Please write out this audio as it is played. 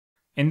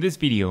In this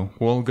video,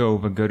 we'll go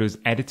over Godot's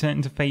editor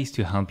interface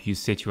to help you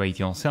situate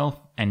yourself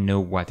and know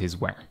what is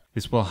where.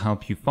 This will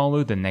help you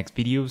follow the next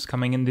videos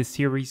coming in this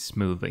series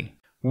smoothly.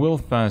 We'll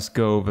first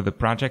go over the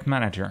project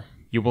manager.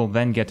 You will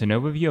then get an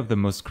overview of the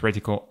most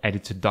critical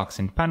editor docs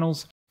and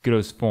panels,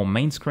 Godot's 4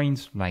 main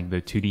screens like the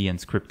 2D and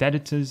script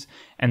editors,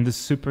 and the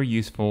super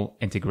useful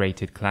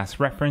integrated class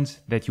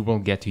reference that you will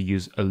get to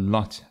use a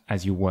lot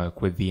as you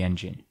work with the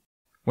engine.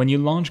 When you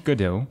launch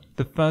Godot,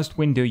 the first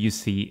window you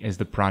see is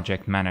the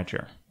project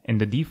manager. In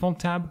the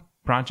default tab,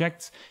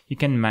 Projects, you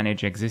can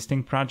manage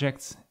existing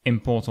projects,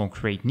 import or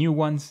create new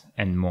ones,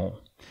 and more.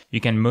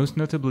 You can most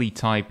notably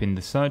type in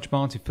the search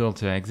bar to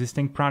filter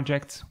existing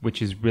projects,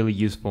 which is really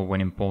useful when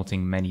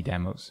importing many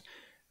demos.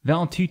 There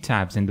are 2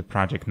 tabs in the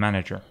project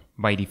manager.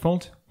 By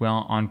default, we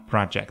are on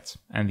Projects,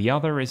 and the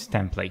other is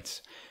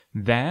Templates.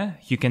 There,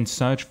 you can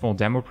search for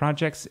demo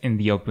projects in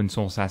the open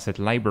source asset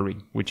library,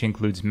 which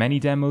includes many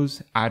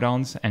demos,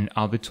 add-ons, and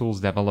other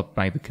tools developed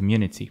by the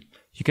community.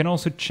 You can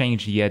also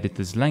change the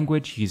editor's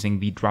language using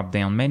the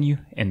drop-down menu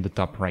in the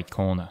top right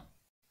corner.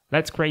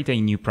 Let's create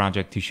a new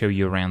project to show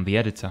you around the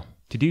editor.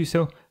 To do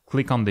so,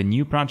 click on the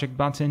New Project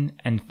button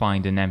and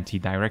find an empty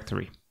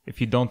directory.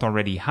 If you don't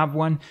already have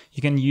one,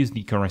 you can use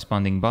the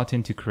corresponding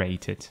button to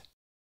create it.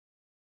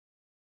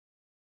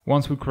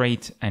 Once we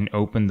create and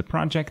open the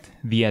project,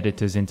 the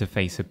editor's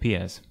interface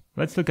appears.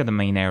 Let's look at the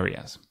main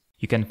areas.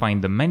 You can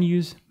find the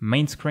menus,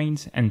 main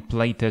screens, and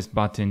playtest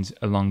buttons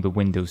along the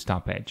Windows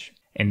top edge.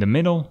 In the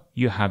middle,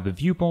 you have the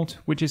viewport,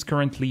 which is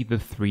currently the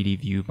 3D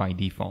view by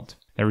default.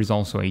 There is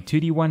also a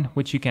 2D one,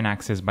 which you can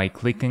access by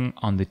clicking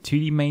on the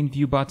 2D main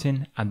view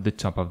button at the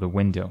top of the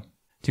window.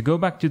 To go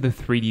back to the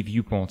 3D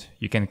viewport,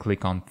 you can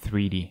click on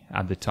 3D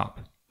at the top.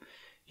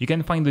 You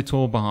can find the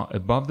toolbar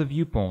above the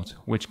viewport,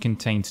 which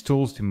contains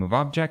tools to move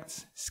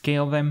objects,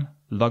 scale them,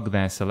 log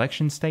their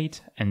selection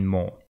state, and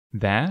more.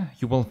 There,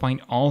 you will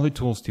find all the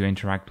tools to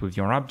interact with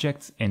your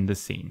objects in the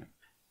scene.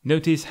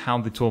 Notice how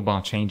the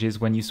toolbar changes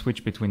when you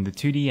switch between the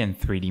 2D and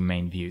 3D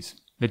main views.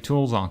 The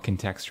tools are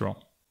contextual.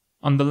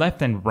 On the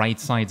left and right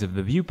sides of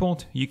the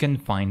viewport, you can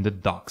find the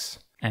docs,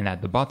 and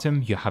at the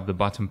bottom you have the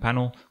bottom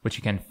panel, which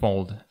you can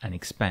fold and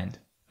expand.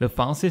 The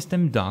file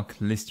system doc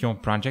lists your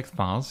project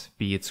files,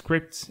 be it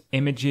scripts,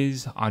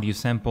 images, audio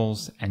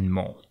samples, and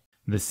more.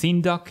 The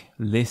scene doc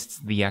lists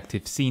the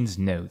active scenes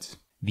nodes.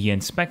 The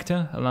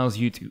inspector allows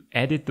you to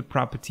edit the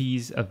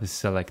properties of the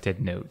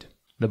selected node.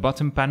 The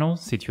bottom panel,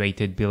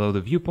 situated below the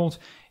viewport,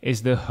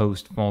 is the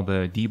host for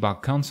the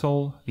debug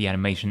console, the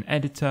animation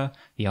editor,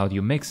 the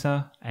audio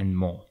mixer, and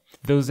more.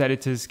 Those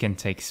editors can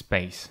take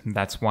space,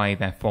 that's why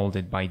they're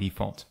folded by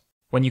default.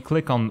 When you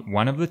click on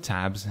one of the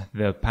tabs,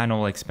 the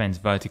panel expands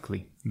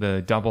vertically.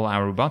 The double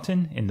arrow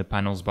button in the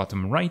panel's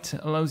bottom right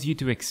allows you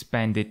to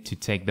expand it to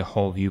take the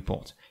whole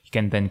viewport. You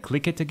can then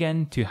click it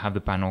again to have the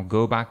panel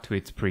go back to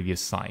its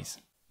previous size.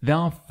 There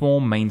are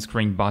 4 main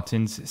screen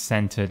buttons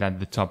centered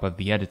at the top of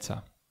the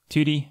editor: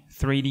 2D,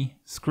 3D,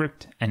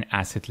 script, and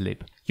asset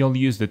lib. You'll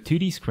use the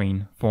 2D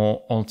screen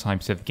for all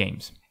types of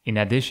games. In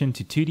addition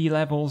to 2D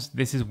levels,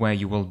 this is where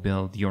you will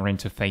build your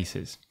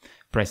interfaces.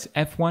 Press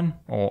F1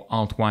 or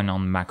Alt1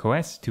 on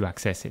macOS to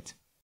access it.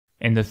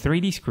 In the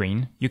 3D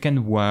screen, you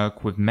can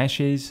work with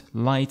meshes,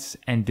 lights,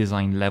 and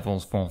design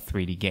levels for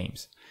 3D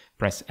games.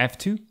 Press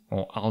F2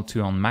 or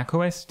Alt2 on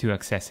macOS to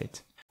access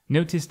it.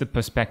 Notice the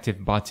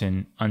perspective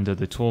button under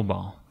the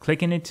toolbar.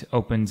 Clicking it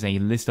opens a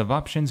list of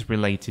options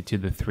related to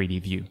the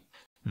 3D view.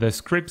 The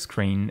script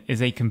screen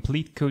is a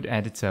complete code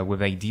editor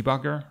with a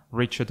debugger,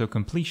 rich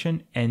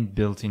autocompletion, and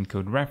built-in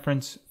code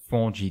reference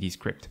for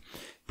GDScript.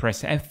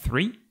 Press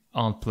F3,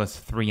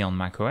 Alt+3 on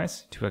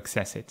macOS to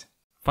access it.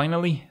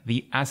 Finally,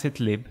 the asset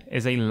lib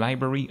is a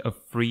library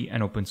of free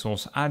and open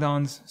source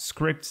add-ons,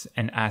 scripts,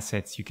 and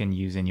assets you can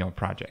use in your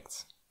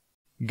projects.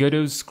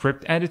 Godot's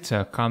script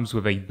editor comes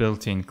with a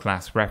built-in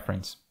class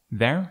reference.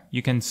 There,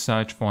 you can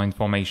search for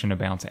information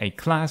about a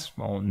class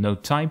or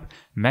node type,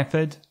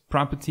 method,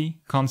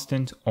 property,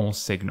 constant, or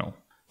signal.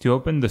 To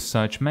open the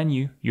search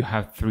menu, you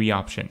have 3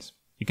 options.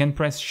 You can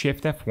press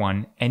Shift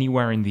F1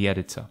 anywhere in the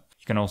editor.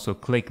 You can also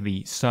click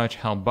the Search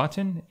Help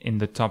button in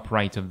the top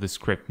right of the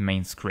script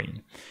main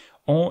screen.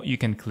 Or you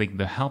can click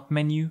the Help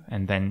menu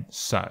and then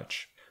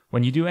Search.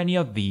 When you do any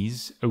of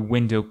these, a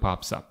window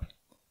pops up.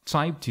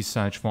 Type to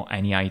search for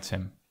any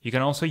item. You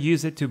can also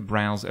use it to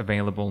browse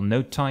available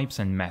node types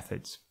and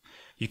methods.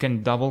 You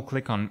can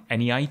double-click on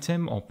any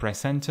item or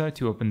press Enter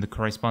to open the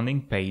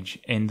corresponding page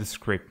in the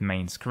script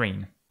main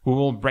screen. We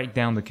will break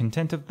down the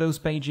content of those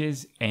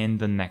pages in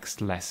the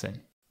next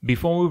lesson.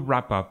 Before we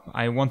wrap up,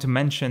 I want to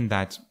mention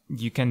that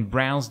you can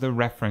browse the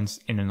reference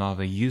in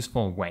another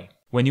useful way.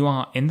 When you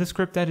are in the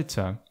script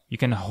editor, you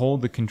can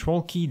hold the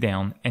Control key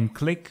down and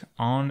click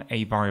on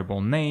a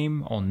variable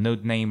name or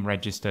node name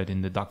registered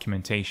in the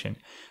documentation.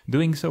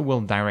 Doing so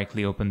will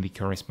directly open the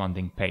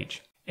corresponding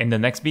page. In the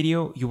next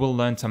video, you will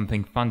learn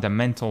something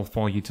fundamental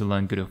for you to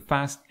learn Godot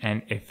fast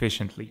and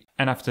efficiently.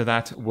 And after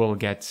that, we'll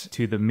get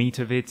to the meat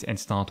of it and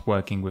start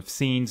working with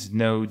scenes,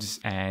 nodes,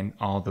 and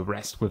all the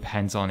rest with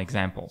hands-on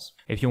examples.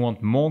 If you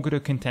want more Godot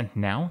content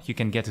now, you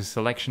can get a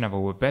selection of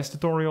our best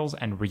tutorials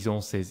and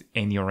resources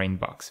in your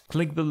inbox.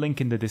 Click the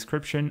link in the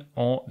description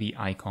or the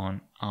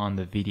icon on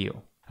the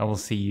video. I will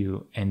see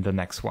you in the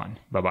next one.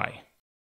 Bye bye.